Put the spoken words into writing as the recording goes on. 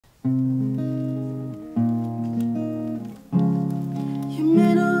You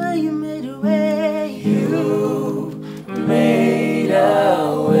made a way, you made a way. You made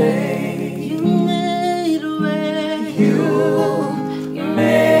a way. You made a way. You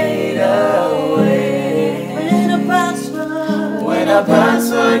made a way. When I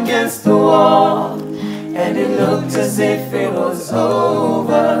passed Against the wall, and it looked as if it was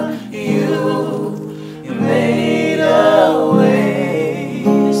over. You made a way.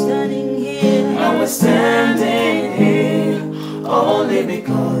 you're standing here. I was standing here only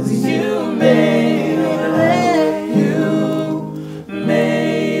because you made a way. You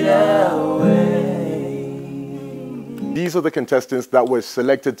made a way. These are the contestants that were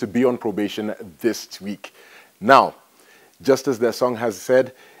selected to be on probation this week. Now, just as their song has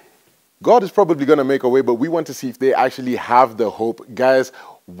said, God is probably going to make a way, but we want to see if they actually have the hope. Guys,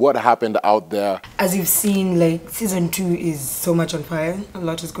 what happened out there? As you've seen, like, season 2 is so much on fire. A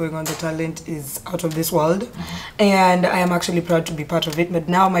lot is going on. The talent is out of this world. And I am actually proud to be part of it. But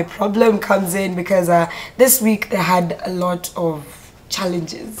now my problem comes in because this week they had a lot of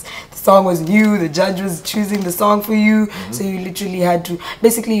challenges. The song was new, the judge was choosing the song for you. So you literally had to,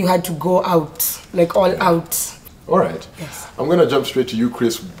 basically you had to go out, like all out. All right. Yes. I'm going to jump straight to you,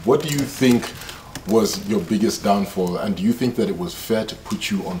 Chris. What do you think was your biggest downfall, and do you think that it was fair to put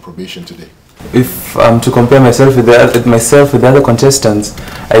you on probation today? If I'm to compare myself with the other contestants,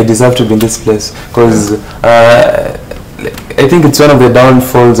 I deserve to be in this place because I think it's one of the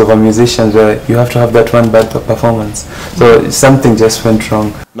downfalls of a musician where you have to have that one bad performance. So something just went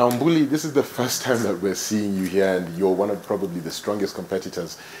wrong. Now, Mbuli, this is the first time that we're seeing you here, and you're one of probably the strongest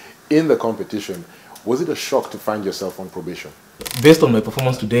competitors in the competition. Was it a shock to find yourself on probation? Based on my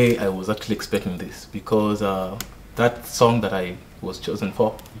performance today, I was actually expecting this because that song that I was chosen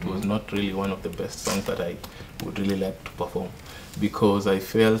for, it was not really one of the best songs that I would really like to perform, because I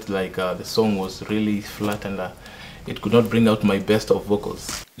felt like the song was really flat and it could not bring out my best of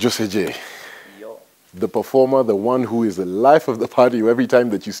vocals. Jose J, the performer, the one who is the life of the party every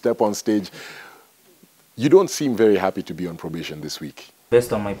time that you step on stage, you don't seem very happy to be on probation this week.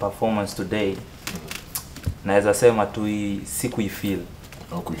 Based on my performance today, naweza sema tu sikuifeel.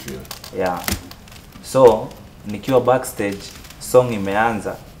 Haukuifeel. Yeah. So, nikiwa backstage, song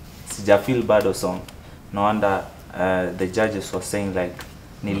imeanza, sijafeel bado song. No wonder the judges were saying like,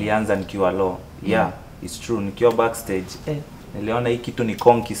 nilianza nikiwa low. Yeah, it's true. Nikiwa backstage, niliona hii kitu ni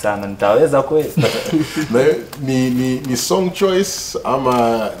konki sana, nitaweza kweli? ni song choice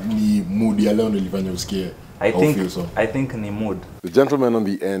ama ni mood ya leo nilifanya usikie? I think ni mood. The gentleman on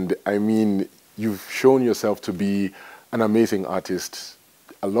the end, I mean, you've shown yourself to be an amazing artist,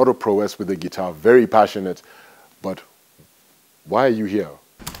 a lot of prowess with the guitar, very passionate, but why are you here?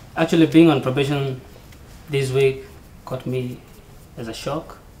 Actually, being on probation this week caught me as a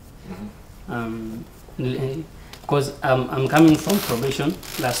shock. Because I'm coming from probation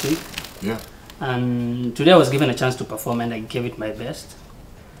last week. Yeah. And today I was given a chance to perform and I gave it my best.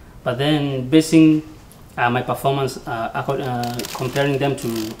 But then basing my performance, comparing them to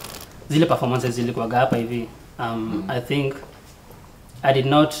zile performances zilikuwaga hapa hivi, I think I did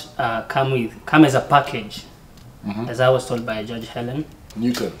not come as a package, as I was told by Judge Helen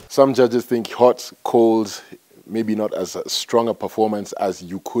Newton. Some judges think hot, cold, maybe not as strong a performance as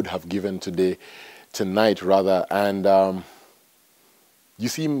you could have given tonight rather, and you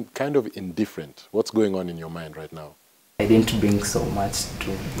seem kind of indifferent. What's going on in your mind right now? I didn't bring so much to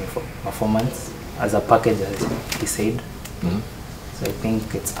my performance as a package, as he said. So I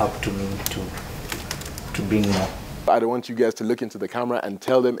think it's up to me to bring more. I don't want you guys to look into the camera and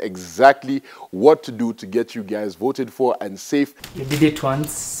tell them exactly what to do to get you guys voted for and safe. You did it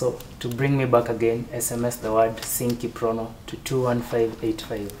once, so to bring me back again, SMS the word Sing Kiprono to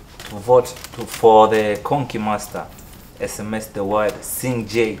 21585. To vote for the Konki Master, SMS the word Sing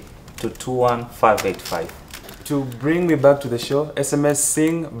J to 21585. To bring me back to the show, SMS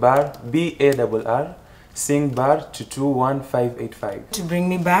Sing Bar BARR Sing Bar to 21585. To bring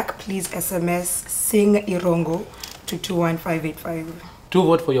me back, please SMS Sing Irongo to 21585. To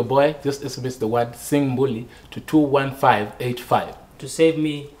vote for your boy, just SMS the word Sing Mbuli to 21585. To save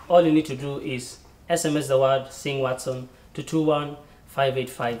me, all you need to do is SMS the word Sing Watson to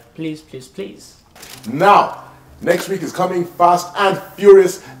 21585. Please, please, please. Now, next week is coming fast and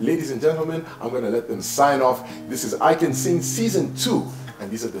furious. Ladies and gentlemen, I'm going to let them sign off. This is I Can Sing Season 2, and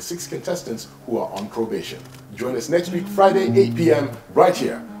these are the 6 contestants who are on probation. Join us next week, Friday, 8 p.m, right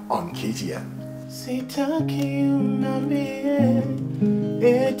here on KTN. Sitaki uniambie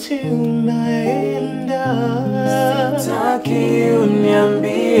eti unaenda. Sitaki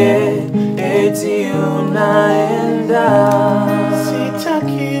uniambie eti unaenda.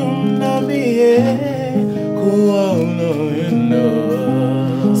 Sitaki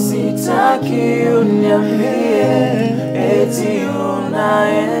Sitaki uniambie eti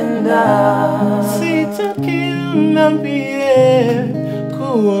unaenda. Sitaki uniambie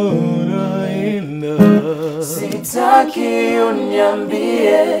kuwa unaenda. Sitaki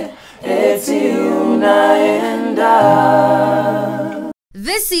uniambie eti unaenda.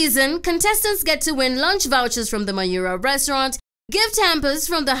 This season, contestants get to win lunch vouchers from the Mayura restaurant, gift hampers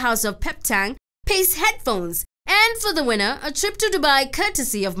from the House of Peptang, Pace headphones, and for the winner, a trip to Dubai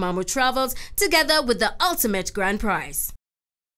courtesy of Mamu Travels, together with the ultimate grand prize.